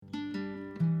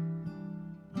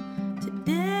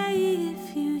day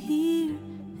if you hear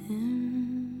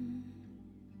him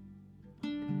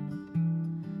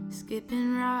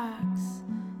skipping rocks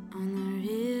on the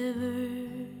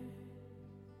river,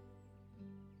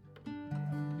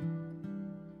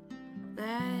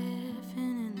 laughing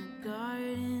in the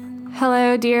garden.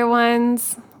 Hello, dear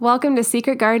ones. Welcome to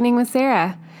Secret Gardening with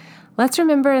Sarah. Let's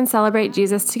remember and celebrate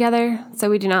Jesus together so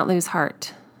we do not lose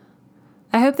heart.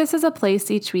 I hope this is a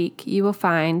place each week you will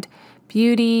find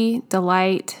beauty,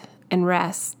 delight, and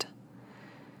rest.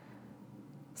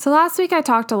 So last week I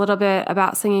talked a little bit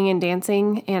about singing and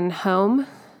dancing and home.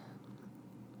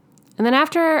 And then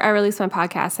after I released my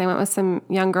podcast, I went with some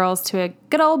young girls to a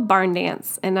good old barn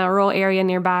dance in a rural area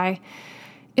nearby.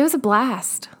 It was a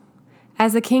blast.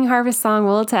 As the King Harvest song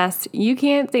will attest, you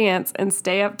can't dance and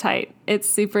stay uptight. It's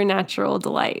supernatural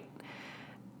delight.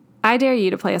 I dare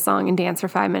you to play a song and dance for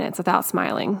 5 minutes without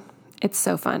smiling. It's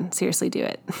so fun. Seriously, do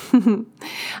it.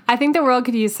 I think the world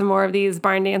could use some more of these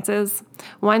barn dances.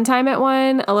 One time at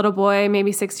one, a little boy,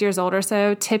 maybe 6 years old or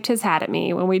so, tipped his hat at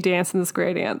me when we danced in the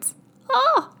square dance.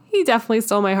 Oh, he definitely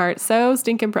stole my heart. So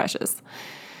stinking precious.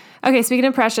 Okay, speaking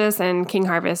of Precious and King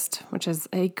Harvest, which is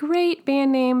a great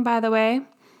band name, by the way,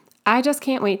 I just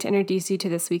can't wait to introduce you to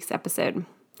this week's episode.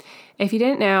 If you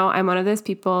didn't know, I'm one of those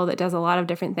people that does a lot of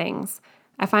different things.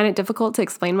 I find it difficult to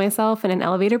explain myself in an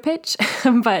elevator pitch,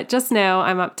 but just know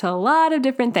I'm up to a lot of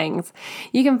different things.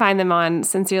 You can find them on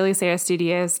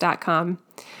sincerelysarahstudios.com.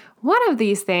 One of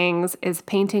these things is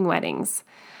painting weddings.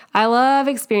 I love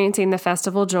experiencing the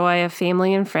festival joy of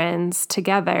family and friends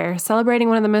together, celebrating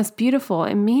one of the most beautiful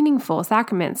and meaningful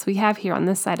sacraments we have here on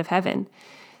this side of heaven.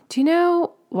 Do you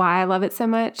know why I love it so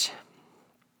much?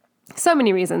 So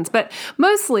many reasons, but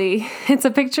mostly it's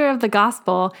a picture of the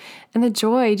gospel and the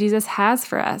joy Jesus has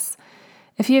for us.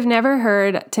 If you have never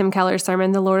heard Tim Keller's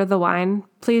sermon, The Lord of the Wine,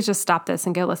 please just stop this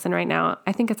and go listen right now.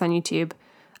 I think it's on YouTube.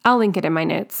 I'll link it in my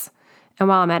notes. And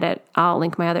while I'm at it, I'll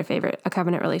link my other favorite, A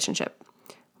Covenant Relationship.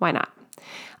 Why not?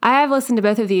 I have listened to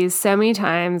both of these so many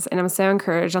times, and I'm so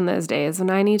encouraged on those days when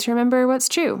I need to remember what's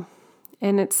true.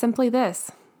 And it's simply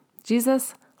this: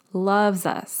 Jesus loves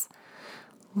us.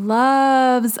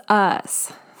 Loves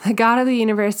us. The God of the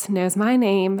universe knows my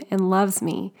name and loves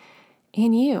me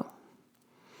and you.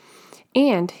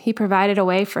 And he provided a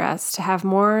way for us to have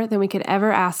more than we could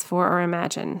ever ask for or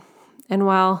imagine. And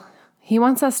while he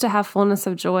wants us to have fullness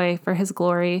of joy for his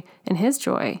glory and his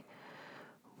joy,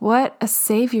 what a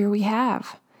Savior we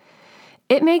have.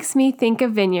 It makes me think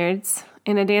of vineyards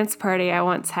in a dance party I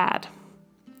once had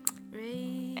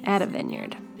at a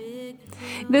vineyard.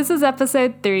 This is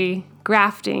episode 3,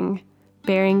 Grafting,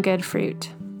 Bearing Good Fruit.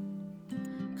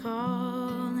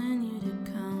 Calling you to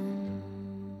come.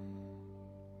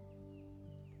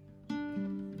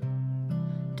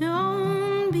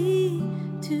 Don't be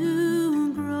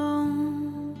too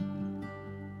grown.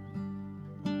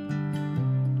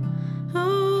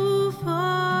 Oh,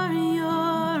 for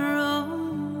your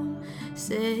own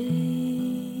sake,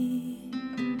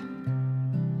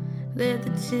 let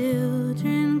the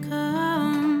children come.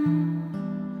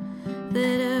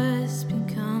 Let us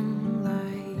become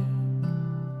like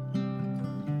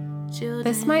children.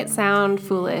 This might sound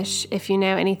foolish if you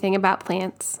know anything about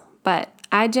plants, but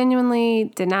I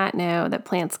genuinely did not know that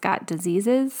plants got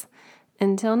diseases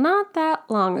until not that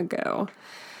long ago.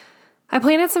 I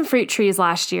planted some fruit trees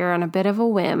last year on a bit of a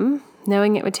whim,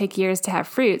 knowing it would take years to have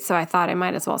fruit, so I thought I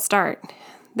might as well start.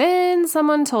 Then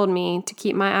someone told me to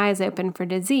keep my eyes open for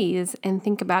disease and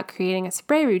think about creating a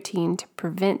spray routine to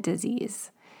prevent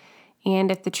disease.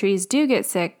 And if the trees do get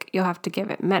sick, you'll have to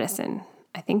give it medicine.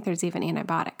 I think there's even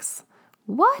antibiotics.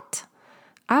 What?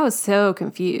 I was so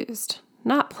confused.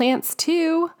 Not plants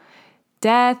too.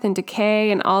 Death and decay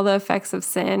and all the effects of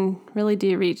sin really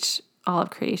do reach all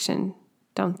of creation,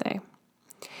 don't they?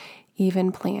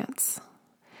 Even plants.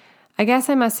 I guess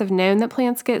I must have known that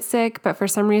plants get sick, but for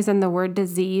some reason the word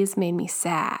disease made me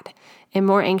sad and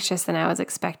more anxious than I was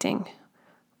expecting.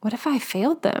 What if I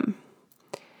failed them?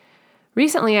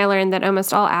 Recently, I learned that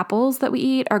almost all apples that we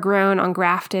eat are grown on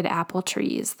grafted apple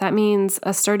trees. That means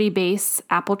a sturdy base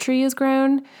apple tree is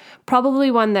grown, probably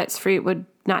one that's fruit would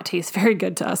not taste very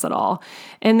good to us at all.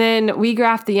 And then we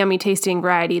graft the yummy tasting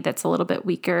variety that's a little bit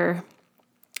weaker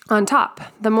on top.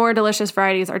 The more delicious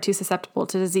varieties are too susceptible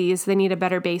to disease. They need a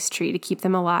better base tree to keep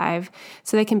them alive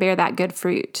so they can bear that good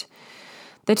fruit.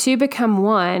 The two become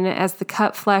one as the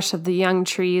cut flesh of the young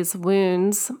tree's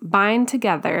wounds bind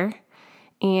together,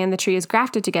 and the tree is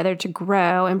grafted together to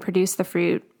grow and produce the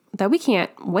fruit that we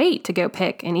can't wait to go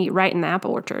pick and eat right in the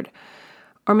apple orchard.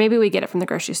 Or maybe we get it from the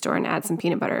grocery store and add some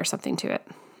peanut butter or something to it.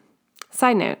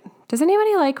 Side note, does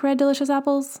anybody like red delicious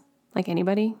apples? Like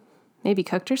anybody? maybe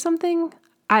cooked or something.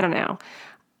 I don't know.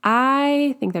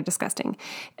 I think they're disgusting.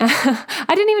 I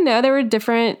didn't even know there were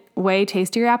different, way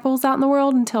tastier apples out in the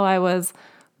world until I was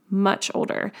much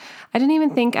older. I didn't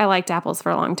even think I liked apples for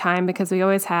a long time because we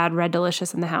always had Red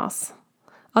Delicious in the house.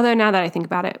 Although now that I think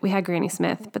about it, we had Granny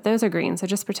Smith, but those are green, so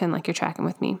just pretend like you're tracking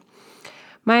with me.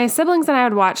 My siblings and I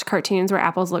would watch cartoons where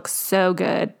apples look so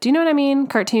good. Do you know what I mean?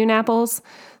 Cartoon apples.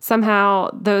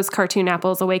 Somehow those cartoon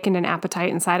apples awakened an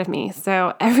appetite inside of me.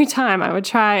 So every time I would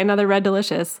try another Red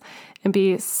Delicious and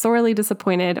be sorely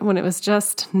disappointed when it was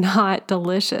just not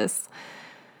delicious.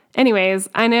 Anyways,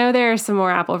 I know there are some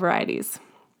more apple varieties.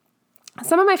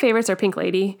 Some of my favorites are Pink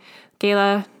Lady,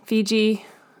 Gala, Fuji,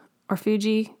 or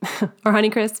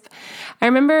Honeycrisp. I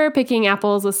remember picking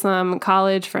apples with some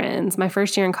college friends, my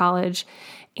first year in college,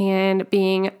 and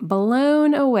being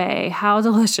blown away how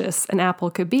delicious an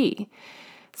apple could be.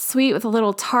 Sweet with a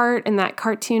little tart and that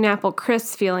cartoon apple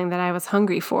crisp feeling that I was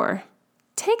hungry for.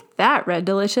 Take that, Red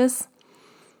Delicious.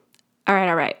 All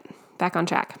right, back on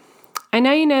track. I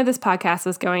know you know this podcast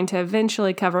is going to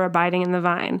eventually cover abiding in the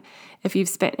vine if you've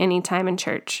spent any time in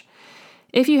church.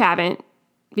 If you haven't,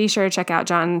 be sure to check out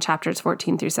John chapters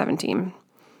 14 through 17.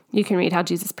 You can read how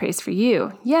Jesus prays for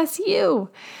you. Yes, you.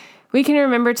 We can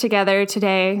remember together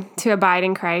today to abide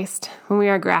in Christ when we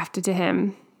are grafted to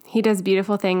Him. He does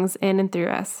beautiful things in and through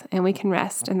us, and we can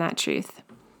rest in that truth.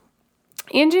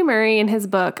 Andrew Murray, in his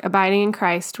book, Abiding in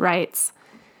Christ, writes,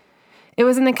 "It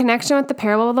was in the connection with the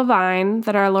parable of the vine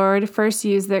that our Lord first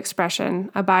used the expression,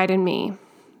 'Abide in me.'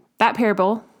 That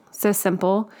parable, so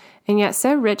simple and yet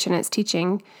so rich in its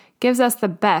teaching, gives us the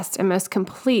best and most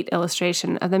complete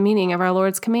illustration of the meaning of our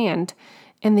Lord's command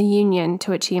and the union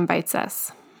to which He invites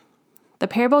us. The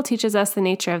parable teaches us the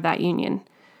nature of that union.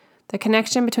 The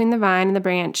connection between the vine and the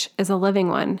branch is a living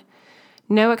one.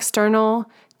 No external,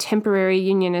 temporary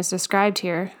union is described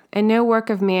here, and no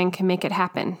work of man can make it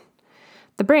happen.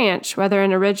 The branch, whether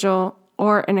an original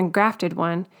or an engrafted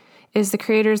one, is the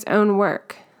Creator's own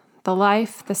work. The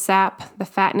life, the sap, the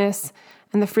fatness,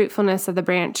 and the fruitfulness of the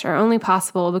branch are only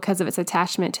possible because of its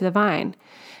attachment to the vine.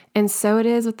 And so it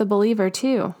is with the believer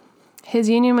too. His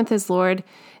union with his Lord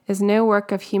is no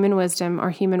work of human wisdom or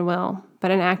human will,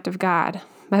 but an act of God,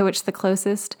 by which the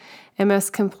closest and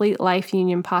most complete life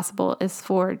union possible is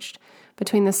forged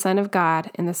between the Son of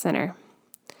God and the sinner.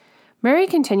 Murray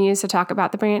continues to talk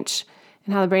about the branch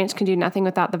and how the branch can do nothing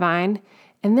without the vine,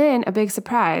 and then a big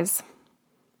surprise.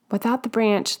 Without the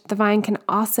branch, the vine can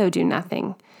also do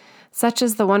nothing. Such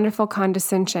is the wonderful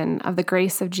condescension of the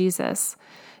grace of Jesus.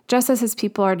 Just as His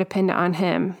people are dependent on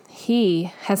Him,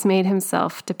 He has made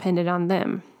Himself dependent on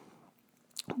them.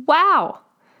 Wow!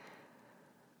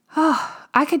 Oh,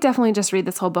 I could definitely just read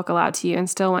this whole book aloud to you and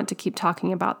still want to keep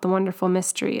talking about the wonderful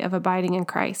mystery of abiding in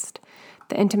Christ,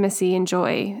 the intimacy and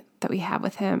joy that we have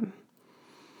with Him.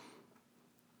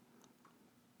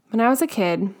 When I was a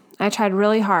kid, I tried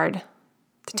really hard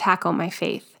to tackle my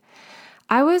faith.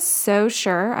 I was so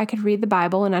sure I could read the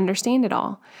Bible and understand it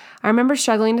all. I remember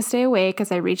struggling to stay awake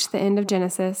as I reached the end of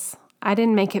Genesis. I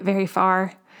didn't make it very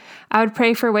far. I would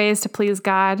pray for ways to please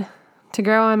God, to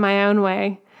grow in my own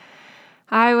way.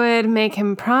 I would make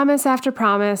Him promise after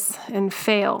promise and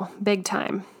fail big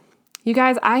time. You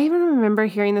guys, I even remember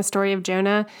hearing the story of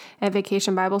Jonah at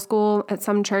Vacation Bible School at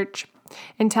some church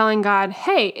and telling God,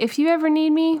 "Hey, if you ever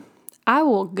need me, I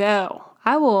will go.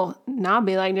 I will not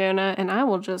be like Jonah, and I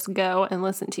will just go and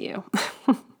listen to you."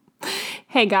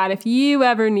 Hey, God, if you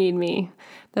ever need me,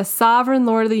 the sovereign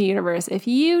Lord of the universe, if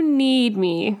you need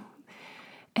me.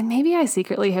 And maybe I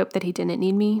secretly hoped that He didn't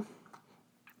need me.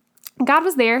 God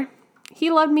was there. He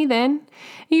loved me then.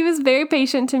 He was very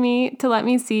patient to me to let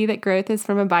me see that growth is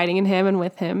from abiding in Him and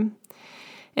with Him.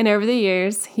 And over the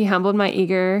years, He humbled my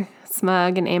eager,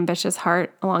 smug, and ambitious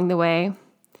heart along the way.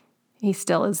 He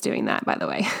still is doing that, by the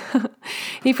way.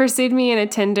 He pursued me in a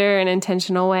tender and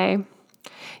intentional way.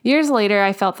 Years later,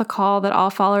 I felt the call that all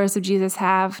followers of Jesus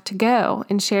have to go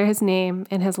and share His name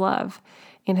and His love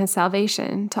and His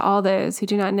salvation to all those who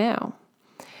do not know.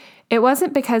 It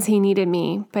wasn't because He needed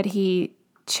me, but He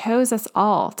chose us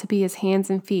all to be His hands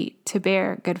and feet to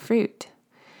bear good fruit.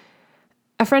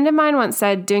 A friend of mine once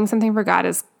said doing something for God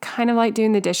is kind of like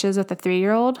doing the dishes with a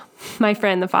 3-year-old. My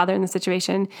friend, the father in the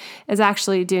situation, is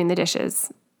actually doing the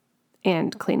dishes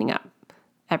and cleaning up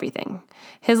everything.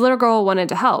 His little girl wanted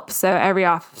to help, so every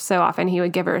so often he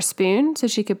would give her a spoon so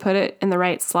she could put it in the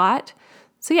right slot.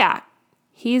 So yeah,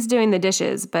 he's doing the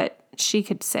dishes, but she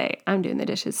could say, "I'm doing the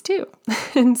dishes too,"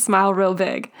 and smile real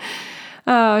big.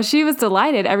 Oh, she was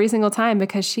delighted every single time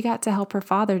because she got to help her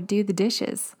father do the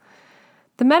dishes.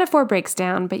 The metaphor breaks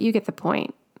down, but you get the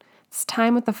point. It's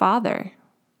time with the Father.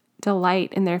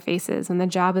 delight in their faces when the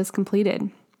job is completed.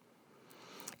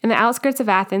 In the outskirts of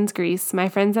Athens, Greece, my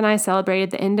friends and I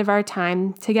celebrated the end of our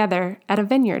time together at a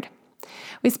vineyard.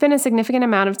 We spent a significant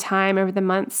amount of time over the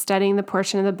months studying the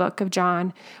portion of the book of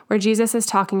John where Jesus is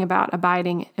talking about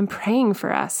abiding and praying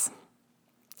for us.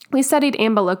 We studied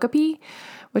ambalokopi,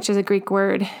 which is a Greek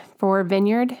word for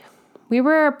vineyard. We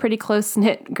were a pretty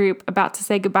close-knit group about to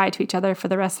say goodbye to each other for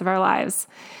the rest of our lives.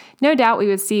 No doubt we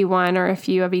would see one or a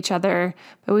few of each other,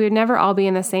 but we would never all be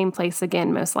in the same place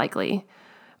again, most likely,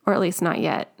 or at least not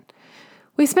yet.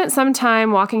 We spent some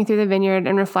time walking through the vineyard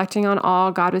and reflecting on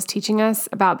all God was teaching us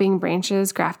about being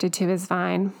branches grafted to his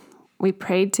vine. We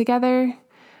prayed together.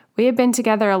 We had been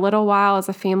together a little while as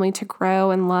a family to grow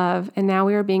and love, and now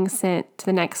we were being sent to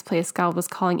the next place God was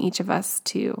calling each of us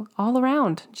to, all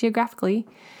around, geographically.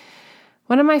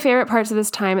 One of my favorite parts of this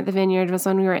time at the vineyard was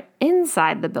when we were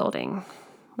inside the building,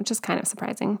 which is kind of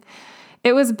surprising.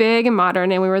 It was big and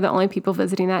modern, and we were the only people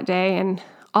visiting that day, and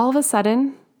all of a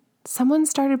sudden, someone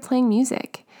started playing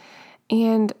music,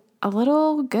 and a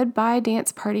little goodbye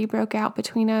dance party broke out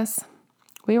between us.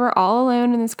 We were all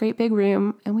alone in this great big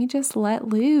room, and we just let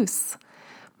loose.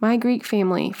 My Greek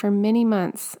family, for many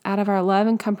months, out of our love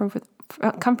and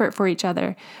comfort for each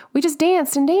other, we just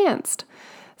danced and danced.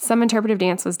 Some interpretive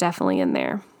dance was definitely in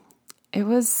there. It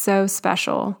was so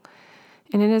special,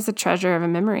 and it is a treasure of a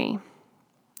memory.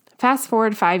 Fast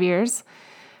forward 5 years,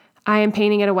 I am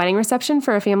painting at a wedding reception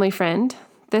for a family friend.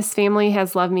 This family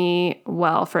has loved me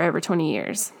well for over 20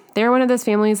 years. They're one of those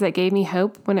families that gave me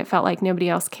hope when it felt like nobody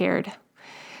else cared.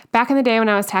 Back in the day when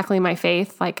I was tackling my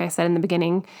faith, like I said in the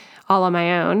beginning, all on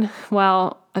my own,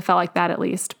 well, I felt like that at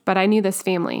least, but I knew this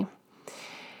family.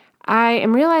 I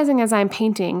am realizing as I'm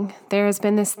painting, there has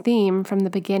been this theme from the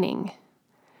beginning.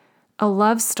 A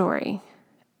love story.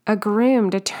 A groom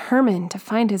determined to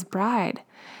find his bride.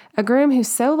 A groom who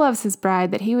so loves his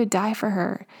bride that he would die for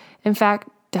her. In fact,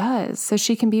 does, so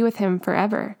she can be with him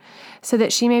forever, so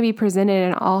that she may be presented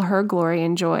in all her glory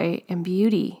and joy and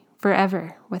beauty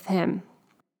forever with him.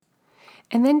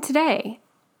 And then today,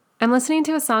 I'm listening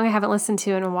to a song I haven't listened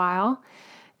to in a while.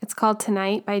 It's called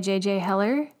Tonight by J.J.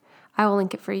 Heller. I will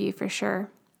link it for you for sure.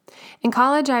 In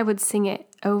college, I would sing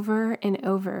it over and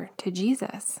over to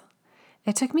Jesus.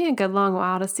 It took me a good long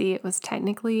while to see it was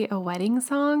technically a wedding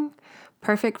song,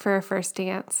 perfect for a first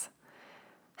dance.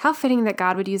 How fitting that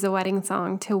God would use a wedding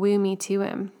song to woo me to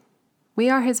him. We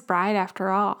are his bride after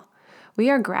all. We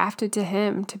are grafted to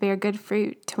him to bear good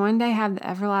fruit, to one day have the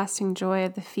everlasting joy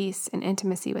of the feast and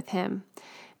intimacy with him.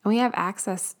 And we have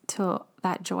access to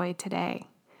that joy today.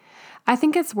 I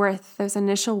think it's worth those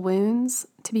initial wounds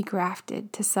to be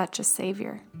grafted to such a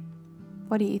Savior.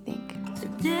 What do you think?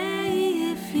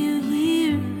 Today, if you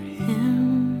hear him,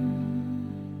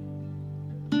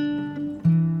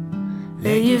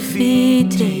 let your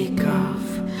feet take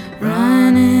off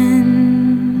running.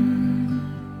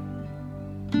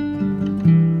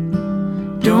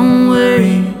 Don't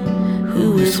worry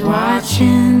who is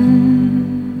watching.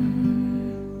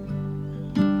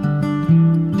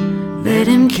 Let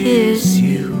him kiss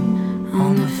you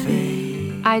on the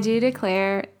face. I do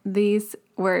declare these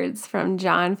words from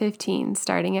John 15,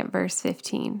 starting at verse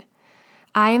 15.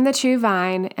 I am the true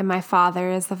vine, and my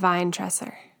Father is the vine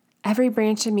dresser. Every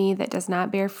branch in me that does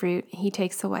not bear fruit, he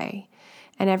takes away.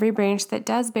 And every branch that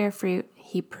does bear fruit,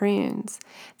 he prunes,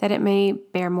 that it may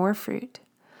bear more fruit.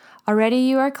 Already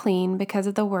you are clean because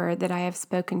of the word that I have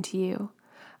spoken to you.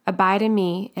 Abide in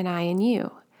me, and I in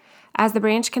you. As the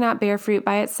branch cannot bear fruit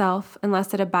by itself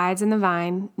unless it abides in the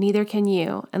vine, neither can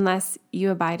you unless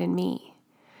you abide in me.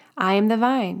 I am the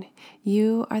vine,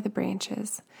 you are the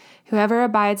branches. Whoever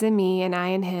abides in me and I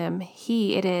in him,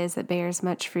 he it is that bears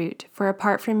much fruit, for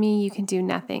apart from me you can do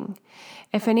nothing.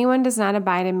 If anyone does not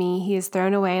abide in me, he is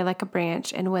thrown away like a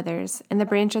branch and withers, and the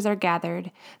branches are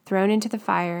gathered, thrown into the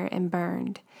fire, and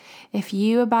burned. If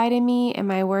you abide in me and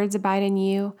my words abide in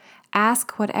you,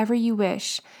 ask whatever you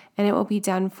wish, and it will be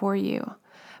done for you.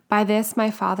 By this my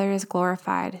Father is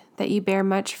glorified, that you bear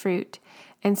much fruit,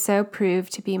 and so prove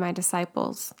to be my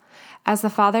disciples. As the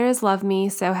Father has loved me,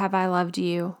 so have I loved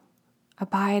you.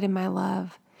 Abide in my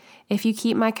love. If you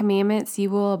keep my commandments, you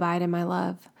will abide in my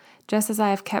love, just as I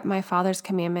have kept my Father's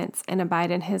commandments and abide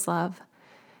in his love.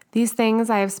 These things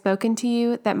I have spoken to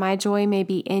you, that my joy may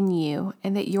be in you,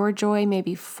 and that your joy may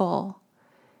be full.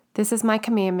 This is my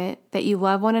commandment, that you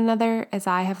love one another as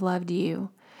I have loved you.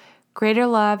 Greater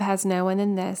love has no one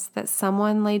than this, that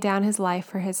someone lay down his life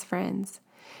for his friends.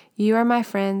 You are my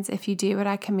friends if you do what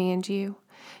I command you.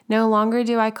 No longer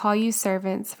do I call you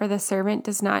servants, for the servant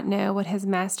does not know what his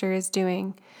master is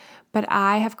doing, but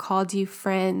I have called you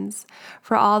friends.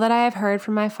 For all that I have heard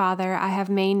from my Father, I have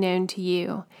made known to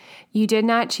you. You did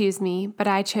not choose me, but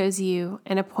I chose you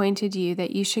and appointed you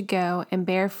that you should go and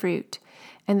bear fruit,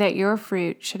 and that your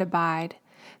fruit should abide,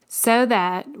 so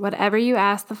that whatever you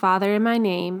ask the Father in my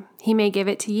name, he may give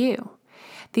it to you.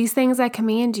 These things I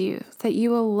command you, that you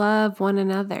will love one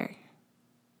another.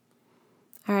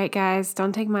 All right, guys,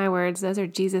 don't take my words. Those are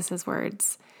Jesus'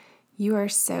 words. You are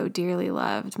so dearly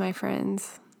loved, my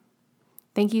friends.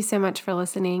 Thank you so much for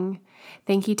listening.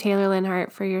 Thank you, Taylor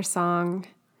Linhart, for your song.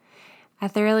 I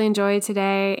thoroughly enjoyed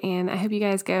today, and I hope you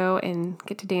guys go and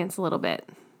get to dance a little bit.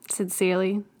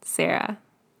 Sincerely, Sarah.